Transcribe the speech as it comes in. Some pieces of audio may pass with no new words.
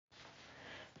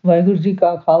ਵਾਹਿਗੁਰੂ ਜੀ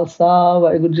ਕਾ ਖਾਲਸਾ,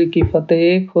 ਵਾਹਿਗੁਰੂ ਜੀ ਕੀ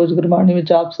ਫਤਿਹ। ਖੋਜ ਗੁਰਬਾਣੀ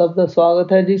ਵਿੱਚ ਆਪ ਸਭ ਦਾ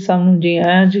ਸਵਾਗਤ ਹੈ ਜੀ। ਸਭ ਨੂੰ ਜੀ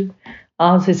ਆਇਆਂ ਜੀ।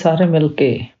 ਅਸੀਂ ਸਾਰੇ ਮਿਲ ਕੇ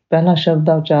ਪਹਿਲਾ ਸ਼ਬਦ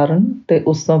ਦਾ ਉਚਾਰਨ ਤੇ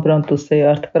ਉਸ ਤੋਂ ਉਪਰੰਤ ਉਸਦੇ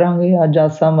ਅਰਥ ਕਰਾਂਗੇ। ਅੱਜ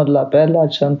ਆਸਾ ਮਹਲਾ ਪਹਿਲਾ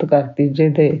ਛੰਤ ਕਰ ਤੀਜੇ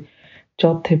ਦੇ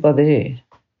ਚੌਥੇ ਪਦੇ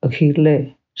ਅਖੀਰਲੇ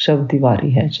ਸ਼ਬਦ ਦੀ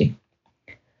ਵਾਰੀ ਹੈ ਜੀ।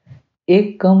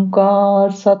 ਏਕ ਓੰਕਾਰ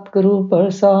ਸਤਿਗੁਰੂ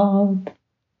ਪ੍ਰਸਾਦ।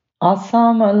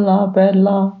 ਆਸਾ ਮਹਲਾ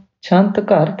ਪਹਿਲਾ ਛੰਤ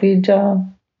ਕਰ ਤੀਜਾ।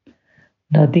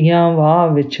 ਨਦੀਆਂ ਵਾਹ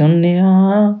ਵਿਛੁੰਨਿਆ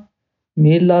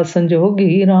ਮੇਲਾ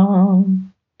ਸੰਜੋਗੀ ਰਾਮ।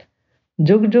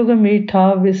 ਜੁਗ ਜੁਗ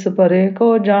ਮੀਠਾ ਵਿਸ ਪਰੇ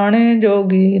ਕੋ ਜਾਣੇ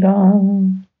ਜੋਗੀ ਰਾਮ।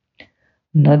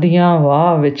 ਨਦੀਆਂ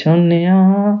ਵਾਹ ਵਿਛੁੰਨਿਆ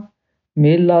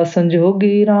ਮੇਲਾ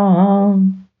ਸੰਜੋਗੀ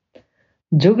ਰਾਮ।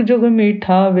 ਜੁਗ ਜੁਗ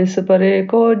ਮੀਠਾ ਵਿਸ ਪਰੇ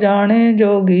ਕੋ ਜਾਣੇ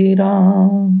ਜੋਗੀ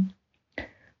ਰਾਮ।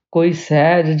 ਕੋਈ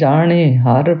ਸਹਿਜ ਜਾਣੇ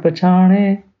ਹਰ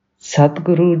ਪਛਾਣੇ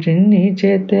ਸਤਿਗੁਰੂ ਜਿਨੀ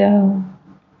ਚੇਤਿਆ।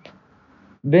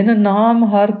 ਬਿਨ ਨਾਮ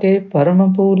ਹਰ ਕੇ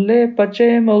ਭਰਮ ਭੂਲੇ ਪਚੇ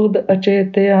ਮੁਗਧ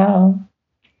ਅਚੇਤਿਆ।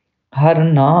 ਹਰ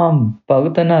ਨਾਮ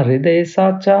ਭਗਤ ਨ ਹਿਰਦੇ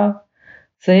ਸਾਚਾ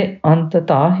ਸੇ ਅੰਤ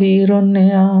ਤਾਹੀ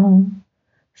ਰੁਨਿਆ।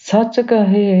 ਸੱਚ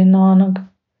ਕਹੇ ਨਾਨਕ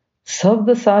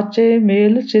ਸ਼ਬਦ ਸਾਚੇ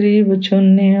ਮੇਲ ਚਰੀ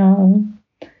ਵਿਛੁੰਨਿਆ।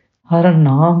 ਹਰ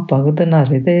ਨਾਮ ਭਗਤ ਨ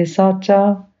ਹਿਰਦੇ ਸਾਚਾ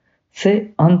ਸੇ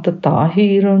ਅੰਤ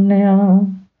ਤਾਹੀ ਰੁਨਿਆ।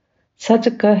 ਸੱਚ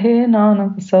ਕਹੇ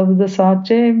ਨਾਨਕ ਸ਼ਬਦ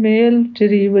ਸਾਚੇ ਮੇਲ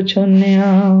ਚਰੀ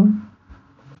ਵਿਛੁੰਨਿਆ।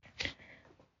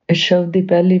 ਇਸ ਸ਼ਬਦ ਦੀ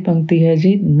ਪਹਿਲੀ ਪੰਕਤੀ ਹੈ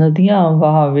ਜੀ। ਨਦੀਆਂ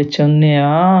ਵਾਹ ਵਿਛੁੰਨਿਆ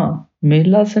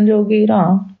ਮੇਲਾ ਸੰਜੋਗੀ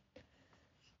ਰਾਮ।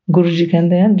 ਗੁਰੂ ਜੀ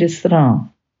ਕਹਿੰਦੇ ਹਨ ਜਿਸ ਤਰ੍ਹਾਂ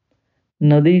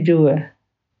ਨਦੀ ਜੋ ਹੈ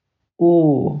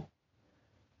ਉਹ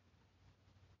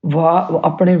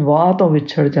ਆਪਣੇ ਵਾਹ ਤੋਂ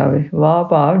ਵਿਛੜ ਜਾਵੇ। ਵਾਹ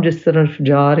ਭਾਵ ਜਿਸ ਤਰਫ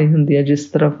ਜਾ ਰਹੀ ਹੁੰਦੀ ਹੈ, ਜਿਸ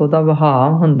ਤਰਫ ਉਹਦਾ ਵਹਾਅ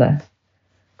ਹੁੰਦਾ ਹੈ,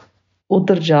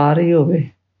 ਉੱਧਰ ਜਾ ਰਹੀ ਹੋਵੇ,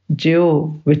 ਜੇ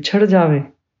ਉਹ ਵਿਛੜ ਜਾਵੇ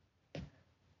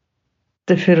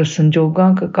ਤੇ ਫਿਰ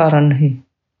ਸੰਜੋਗਾਂ ਕਾਰਨ ਹੀ,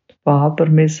 ਭਾਵ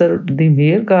ਪਰਮੇਸ਼ਰ ਦੀ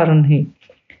ਮਿਹਰ ਕਾਰਨ ਹੀ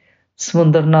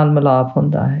ਸਮੁੰਦਰ ਨਾਲ ਮਿਲਾਪ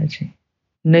ਹੁੰਦਾ ਹੈ ਜੀ।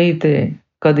 ਨਹੀਂ ਤੇ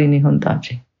ਕਦੀ ਨਹੀਂ ਹੁੰਦਾ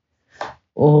ਜੀ।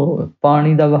 ਉਹ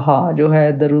ਪਾਣੀ ਦਾ ਵਹਾਅ ਜੋ ਹੈ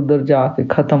ਇੱਧਰ ਉੱਧਰ ਜਾ ਕੇ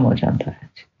ਖਤਮ ਹੋ ਜਾਂਦਾ ਹੈ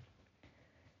ਜੀ।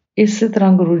 ਇਸੇ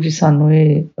ਤਰ੍ਹਾਂ ਗੁਰੂ ਜੀ ਸਾਨੂੰ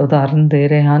ਇਹ ਉਦਾਹਰਨ ਦੇ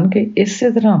ਰਹੇ ਹਨ ਕਿ ਇਸੇ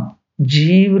ਤਰ੍ਹਾਂ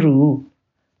ਜੀਵ ਰੂਪ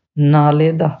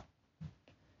ਨਾਲੇ ਦਾ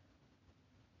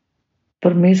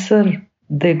ਪਰਮੇਸ਼ਰ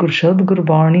ਦੇ ਗੁਰਸ਼ਬਦ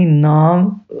ਗੁਰਬਾਣੀ ਨਾਮ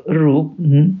ਰੂਪ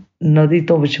ਨਦੀ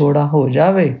ਤੋਂ ਵਿਛੋੜਾ ਹੋ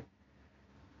ਜਾਵੇ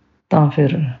ਤਾਂ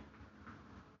ਫਿਰ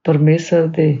ਪਰਮੇਸ਼ਰ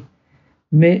ਦੇ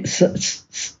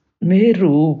ਮੇਰ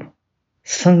ਰੂਪ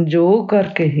ਸੰਜੋਗ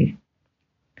ਕਰਕੇ ਹੀ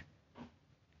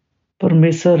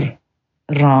ਪਰਮੇਸ਼ਰ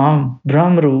ਰਾਮ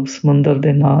ਬ੍ਰਹਮ ਰੂਪ ਸਮੁੰਦਰ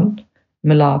ਦੇ ਨਾਲ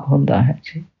ਮਿਲਾਪ ਹੁੰਦਾ ਹੈ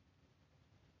ਜੀ।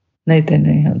 ਨਹੀਂ ਤੇ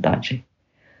ਨਹੀਂ ਹੁੰਦਾ ਜੀ।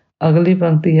 ਅਗਲੀ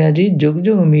ਪੰਕਤੀ ਹੈ ਜੀ। ਜੁਗ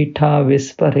ਜੁਗ ਮੀਠਾ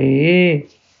ਵਿਸ ਭਰੇ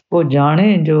ਉਹ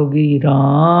ਜਾਣੇ ਜੋਗੀ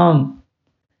ਰਾਮ।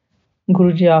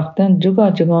 ਗੁਰੂ ਜੀ ਆਖਦੇ ਹਨ ਜੁਗਾਂ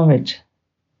ਜੁਗਾਂ ਵਿੱਚ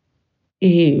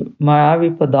ਇਹ ਮਾਇਆਵੀ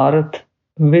ਪਦਾਰਥ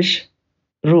ਵਿਸ਼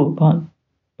ਰੂਪ ਹਨ,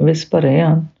 ਵਿਸ ਭਰੇ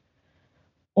ਹਨ।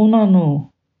 ਉਹਨਾਂ ਨੂੰ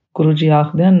ਗੁਰੂ ਜੀ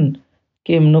ਆਖਦੇ ਹਨ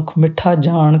ਕਿ ਮਨੁੱਖ ਮਿੱਠਾ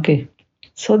ਜਾਣ ਕੇ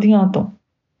ਸਦੀਆਂ ਤੋਂ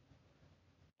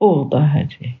ਭੋਗਦਾ ਹੈ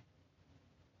ਜੀ।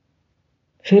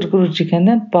 ਫਿਰ ਗੁਰੂ ਜੀ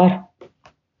ਕਹਿੰਦੇ ਹਨ ਪਰ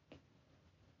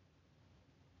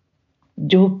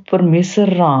ਜੋ ਪਰਮੇਸ਼ਰ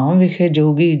ਰਾਮ ਵਿਖੇ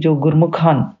ਜੋਗੀ ਜੋ ਗੁਰਮੁਖ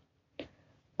ਹਨ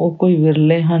ਉਹ ਕੋਈ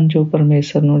ਵਿਰਲੇ ਹਨ ਜੋ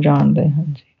ਪਰਮੇਸ਼ਰ ਨੂੰ ਜਾਣਦੇ ਹਨ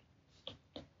ਜੀ।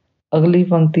 ਅਗਲੀ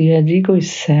ਪੰਕਤੀ ਹੈ ਜੀ। ਕੋਈ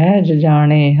ਸਹਿਜ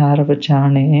ਜਾਣੇ ਹਰ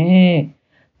ਪਛਾਣੇ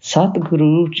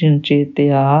ਸਤਿਗੁਰੂ ਜਿਨ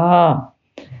ਚੇਤਿਆ।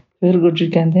 ਫਿਰ ਗੁਰੂ ਜੀ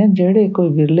ਕਹਿੰਦੇ ਹਨ ਜਿਹੜੇ ਕੋਈ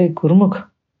ਵਿਰਲੇ ਗੁਰਮੁਖ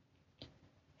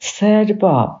ਸਹਿਜ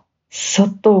ਭਾਵ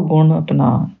ਸਤੋ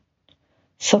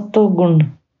ਗੁਣ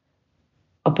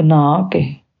ਅਪਣਾ ਕੇ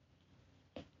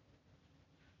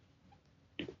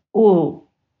ਉਹ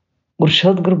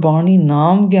ਗੁਰਸ਼ਬਦ ਗੁਰਬਾਣੀ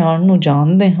ਨਾਮ ਗਿਆਨ ਨੂੰ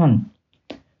ਜਾਣਦੇ ਹਨ,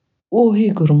 ਉਹੀ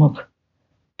ਗੁਰਮੁਖ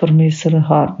ਪਰਮੇਸ਼ਰ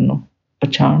ਹਾਰ ਨੂੰ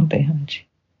ਪਛਾਣਦੇ ਹਨ ਜੀ।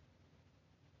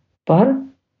 ਪਰ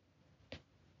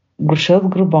ਗੁਰਸ਼ਬਦ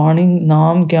ਗੁਰਬਾਣੀ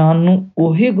ਨਾਮ ਗਿਆਨ ਨੂੰ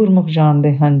ਉਹੀ ਗੁਰਮੁਖ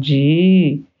ਜਾਣਦੇ ਹਨ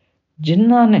ਜੀ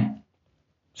ਜਿਨ੍ਹਾਂ ਨੇ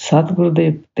ਸਤਿਗੁਰੂ ਦੇ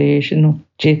ਉਪਦੇਸ਼ ਨੂੰ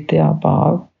ਚੇਤਿਆ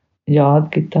ਭਾਵ ਯਾਦ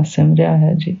ਕੀਤਾ, ਸਿਮਰਿਆ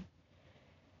ਹੈ ਜੀ।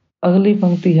 ਅਗਲੀ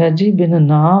ਪੰਕਤੀ ਹੈ ਜੀ। ਬਿਨ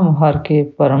ਨਾਮ ਹਰ ਕੇ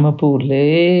ਭਰਮ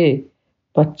ਭੂਲੇ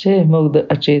ਪੱਚੇ ਮੁਗਧ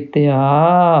ਅਚੇਤਿਆ।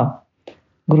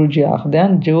 ਗੁਰੂ ਜੀ ਆਖਦੇ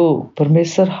ਹਨ ਜੋ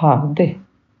ਪਰਮੇਸ਼ਰ ਹਾਰ ਦੇ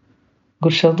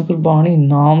ਗੁਰਸ਼ਬਦ ਗੁਰਬਾਣੀ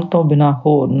ਨਾਮ ਤੋਂ ਬਿਨਾਂ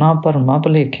ਹੋਰਨਾਂ ਭਰਮਾਂ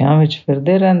ਭੁਲੇਖਿਆਂ ਵਿੱਚ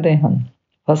ਫਿਰਦੇ ਰਹਿੰਦੇ ਹਨ,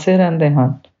 ਫਸੇ ਰਹਿੰਦੇ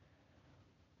ਹਨ,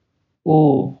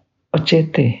 ਉਹ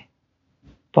ਅਚੇਤੇ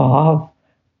ਭਾਵ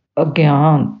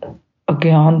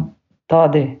ਅਗਿਆਨਤਾ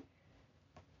ਦੇ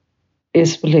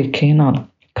ਇਸ ਭੁਲੇਖੇ ਨਾਲ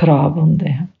ਖਰਾਬ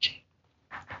ਹੁੰਦੇ ਹਨ ਜੀ।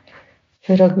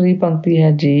 ਫਿਰ ਅਗਲੀ ਪੰਕਤੀ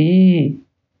ਹੈ ਜੀ।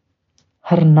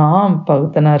 ਹਰ ਨਾਮ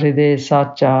ਭਗਤ ਨ ਹਿਰਦੇ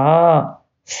ਸਾਚਾ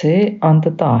ਸੇ ਅੰਤ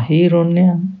ਤਾਹੀ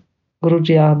ਰੁਨਿਆ। ਗੁਰੂ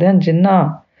ਜੀ ਆਖਦੇ ਹਨ ਜਿਨ੍ਹਾਂ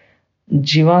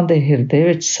ਜੀਵਾਂ ਦੇ ਹਿਰਦੇ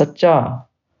ਵਿੱਚ ਸੱਚਾ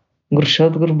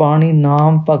ਗੁਰਸ਼ਬਦ ਗੁਰਬਾਣੀ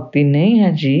ਨਾਮ ਭਗਤੀ ਨਹੀਂ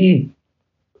ਹੈ ਜੀ।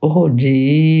 ਉਹ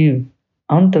ਜੀਵ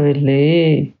ਅੰਤ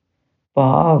ਵੇਲੇ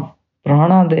ਭਾਵ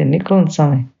ਪ੍ਰਾਣਾਂ ਦੇ ਨਿਕਲਣ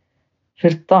ਸਮੇਂ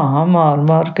ਫਿਰ ਧਾਹਾਂ ਮਾਰ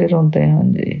ਮਾਰ ਕੇ ਰੋਂਦੇ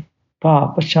ਹਨ ਜੀ,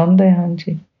 ਭਾਵ ਪਛਾਉਂਦੇ ਹਨ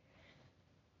ਜੀ।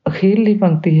 ਅਖੀਰਲੀ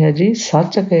ਪੰਕਤੀ ਹੈ ਜੀ,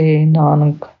 ਸੱਚ ਕਹੇ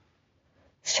ਨਾਨਕ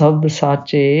ਸ਼ਬਦ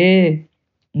ਸਾਚੇ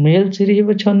ਮੇਲ ਸ੍ਰੀ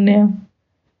ਵਿਛੁੰਨਿਆ।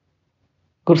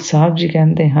 ਗੁਰੂ ਸਾਹਿਬ ਜੀ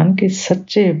ਕਹਿੰਦੇ ਹਨ ਕਿ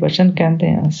ਸੱਚੇ ਬਚਨ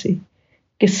ਕਹਿੰਦੇ ਹਾਂ ਅਸੀਂ,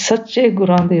 ਕਿ ਸੱਚੇ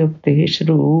ਗੁਰਾਂ ਦੇ ਉਪਦੇਸ਼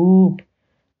ਰੂਪ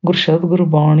ਗੁਰਸ਼ਬਦ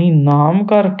ਗੁਰਬਾਣੀ ਨਾਮ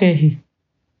ਕਰਕੇ ਹੀ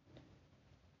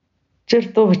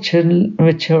ਚਿਰ ਤੋਂ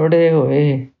ਵਿਛੜੇ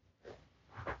ਹੋਏ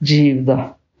ਜੀਵ ਦਾ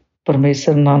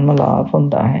ਪਰਮੇਸ਼ਰ ਨਾਲ ਮਿਲਾਪ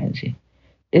ਹੁੰਦਾ ਹੈ ਜੀ।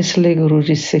 ਇਸ ਲਈ ਗੁਰੂ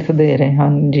ਜੀ ਸਿੱਖ ਦੇ ਰਹੇ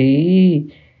ਹਨ ਜੀ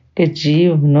ਕਿ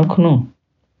ਜੀਵ ਮਨੁੱਖ ਨੂੰ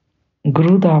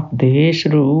ਗੁਰੂ ਦਾ ਉਪਦੇਸ਼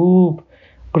ਰੂਪ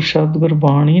ਗੁਰਸ਼ਬਦ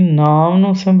ਗੁਰਬਾਣੀ ਨਾਮ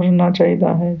ਨੂੰ ਸਿਮਰਨਾ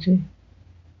ਚਾਹੀਦਾ ਹੈ ਜੀ।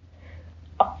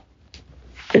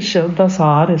 ਇਸ ਸ਼ਬਦ ਦਾ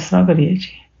ਸਾਰ ਇਸ ਤਰ੍ਹਾਂ ਕਰੀਏ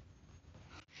ਜੀ।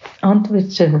 ਅੰਤ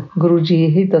ਵਿੱਚ ਗੁਰੂ ਜੀ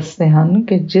ਇਹੀ ਦੱਸਦੇ ਹਨ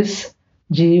ਕਿ ਜਿਸ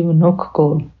ਜੀਵ ਮਨੁੱਖ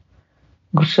ਕੋਲ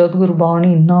ਗੁਰਸ਼ਬਦ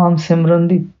ਗੁਰਬਾਣੀ ਨਾਮ ਸਿਮਰਨ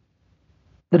ਦੀ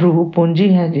ਰੂਹ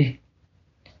ਪੂੰਜੀ ਹੈ ਜੀ,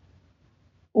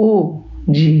 ਉਹ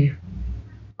ਜੀਵ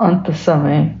ਅੰਤ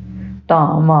ਸਮੇਂ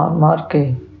ਢਾਹ ਮਾਰ ਮਾਰ ਕੇ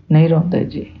ਨਹੀਂ ਰੋਂਦੇ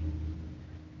ਜੀ।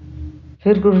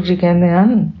 ਫਿਰ ਗੁਰੂ ਜੀ ਕਹਿੰਦੇ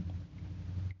ਹਨ,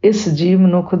 ਇਸ ਜੀਵ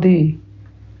ਮਨੁੱਖ ਦੀ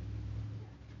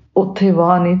ਉੱਥੇ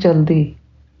ਵਾਹ ਨਹੀਂ ਚੱਲਦੀ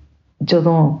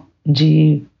ਜਦੋਂ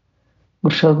ਜੀਵ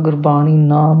ਗੁਰਸ਼ਬਦ ਗੁਰਬਾਣੀ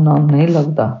ਨਾਮ ਨਾਲ ਨਹੀਂ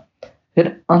ਲੱਗਦਾ।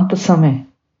 ਫਿਰ ਅੰਤ ਸਮੇਂ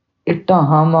ਇਹ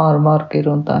ਢਾਹਾਂ ਮਾਰ ਮਾਰ ਕੇ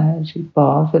ਰੋਂਦਾ ਹੈ ਜੀ,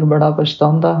 ਭਾਵ ਫਿਰ ਬੜਾ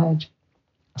ਪਛਤਾਉਂਦਾ ਹੈ ਜੀ।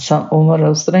 ਉਮਰ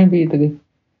ਉਸ ਤਰ੍ਹਾਂ ਹੀ ਬੀਤ ਗਈ,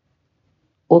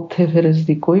 ਉੱਥੇ ਫਿਰ ਇਸ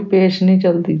ਦੀ ਕੋਈ ਪੇਸ਼ ਨਹੀਂ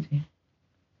ਚੱਲਦੀ ਜੀ।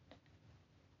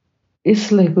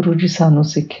 ਇਸ ਲਈ ਗੁਰੂ ਜੀ ਸਾਨੂੰ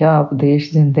ਸਿੱਖਿਆ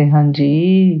ਉਪਦੇਸ਼ ਦਿੰਦੇ ਹਨ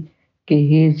ਜੀ ਕਿ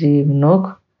ਇਹ ਜੀਵ ਮਨੁੱਖ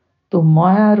ਤੂੰ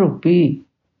ਮਾਇਆ ਰੂਪੀ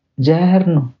ਜ਼ਹਿਰ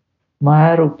ਨੂੰ,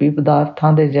 ਮਾਇਆ ਰੂਪੀ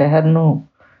ਪਦਾਰਥਾਂ ਦੇ ਜ਼ਹਿਰ ਨੂੰ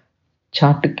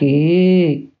ਛੱਡ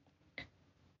ਕੇ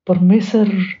ਪਰਮੇਸ਼ਰ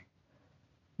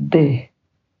ਦੇ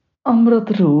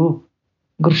ਅੰਮ੍ਰਿਤ ਰੂਪ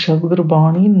ਗੁਰਸ਼ਬਦ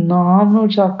ਗੁਰਬਾਣੀ ਨਾਮ ਨੂੰ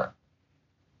ਚੱਖ,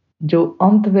 ਜੋ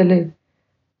ਅੰਤ ਵੇਲੇ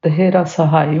ਤੇਰਾ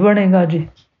ਸਹਾਈ ਬਣੇਗਾ ਜੀ।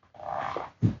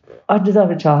 ਅੱਜ ਦਾ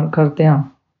ਵਿਚਾਰ ਕਰਦੇ ਹਾਂ,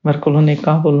 ਮੇਰੇ ਕੋਲ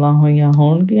ਅਨੇਕਾਂ ਭੁੱਲਾਂ ਹੋਈਆਂ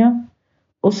ਹੋਣਗੀਆਂ,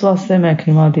 ਉਸ ਵਾਸਤੇ ਮੈਂ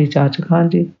ਖਿਮਾ ਦੀ ਜਾਚਕ ਹਾਂ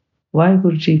ਜੀ।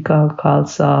 ਵਾਹਿਗੁਰੂ ਜੀ ਕਾ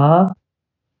ਖਾਲਸਾ,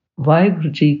 ਵਾਹਿਗੁਰੂ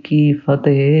ਜੀ ਕੀ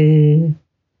ਫਤਿਹ।